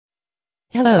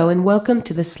Hello and welcome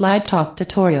to the SlideTalk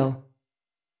tutorial.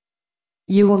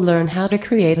 You will learn how to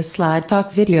create a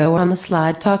SlideTalk video on the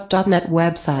SlideTalk.net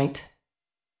website.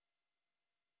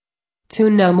 To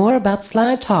know more about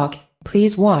SlideTalk,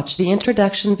 please watch the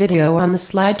introduction video on the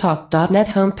SlideTalk.net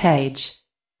homepage.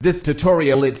 This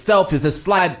tutorial itself is a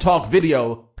SlideTalk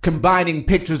video, combining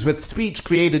pictures with speech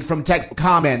created from text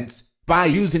comments by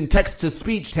using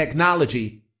text-to-speech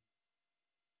technology.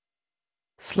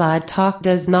 SlideTalk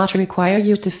does not require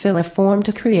you to fill a form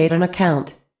to create an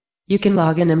account. You can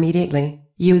log in immediately,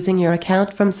 using your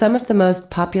account from some of the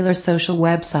most popular social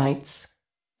websites.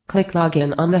 Click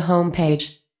Login on the home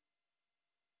page.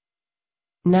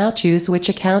 Now choose which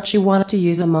account you want to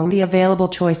use among the available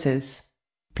choices.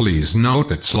 Please note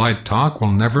that SlideTalk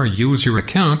will never use your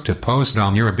account to post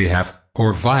on your behalf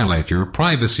or violate your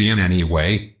privacy in any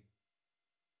way.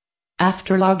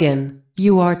 After login,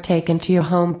 you are taken to your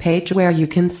home page where you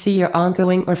can see your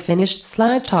ongoing or finished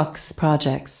SlideTalks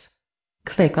projects.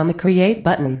 Click on the Create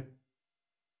button.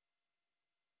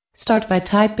 Start by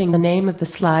typing the name of the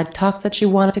SlideTalk that you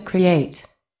want to create.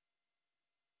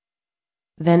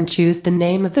 Then choose the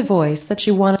name of the voice that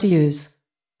you want to use.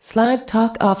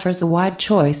 SlideTalk offers a wide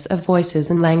choice of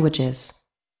voices and languages.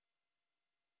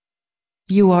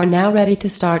 You are now ready to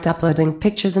start uploading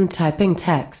pictures and typing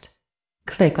text.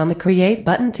 Click on the Create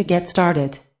button to get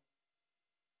started.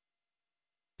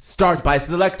 Start by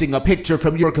selecting a picture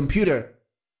from your computer.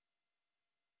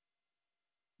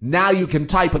 Now you can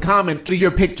type a comment to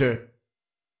your picture.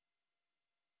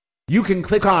 You can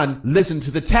click on Listen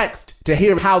to the text to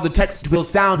hear how the text will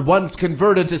sound once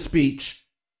converted to speech.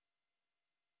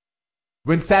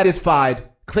 When satisfied,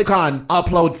 click on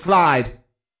Upload Slide.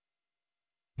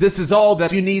 This is all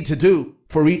that you need to do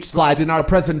for each slide in our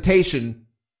presentation.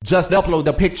 Just upload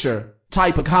the picture,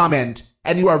 type a comment,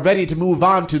 and you are ready to move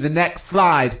on to the next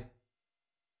slide.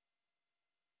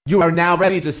 You are now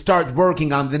ready to start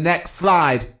working on the next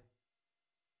slide.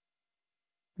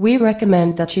 We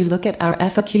recommend that you look at our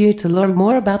FAQ to learn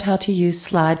more about how to use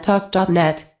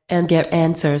SlideTalk.net and get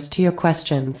answers to your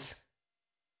questions.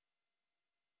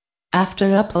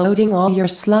 After uploading all your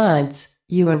slides,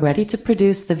 you are ready to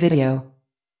produce the video.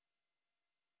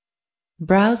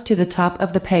 Browse to the top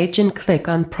of the page and click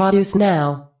on Produce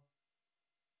Now.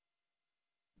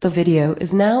 The video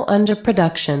is now under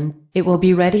production. It will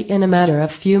be ready in a matter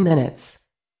of few minutes.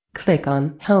 Click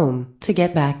on Home to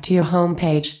get back to your home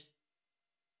page.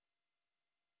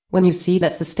 When you see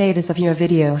that the status of your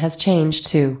video has changed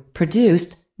to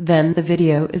Produced, then the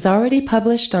video is already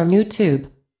published on YouTube.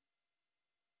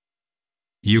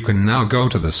 You can now go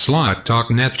to the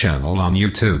SlideTalk.net channel on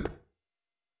YouTube.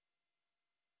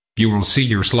 You will see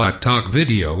your SlideTalk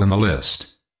video in the list.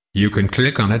 You can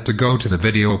click on it to go to the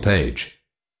video page.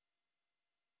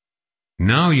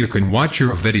 Now you can watch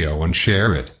your video and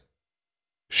share it.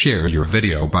 Share your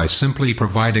video by simply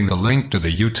providing the link to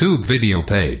the YouTube video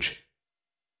page,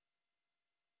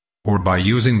 or by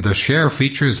using the share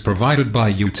features provided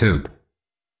by YouTube.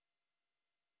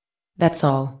 That's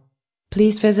all.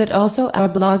 Please visit also our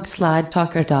blog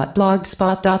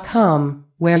slidetalker.blogspot.com,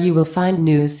 where you will find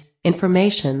news,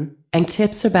 information, and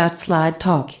tips about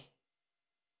SlideTalk.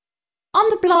 On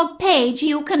the blog page,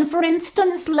 you can, for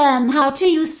instance, learn how to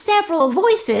use several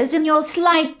voices in your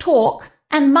SlideTalk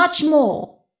and much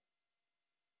more.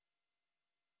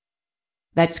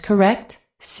 That's correct.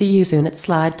 See you soon at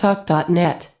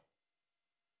SlideTalk.net.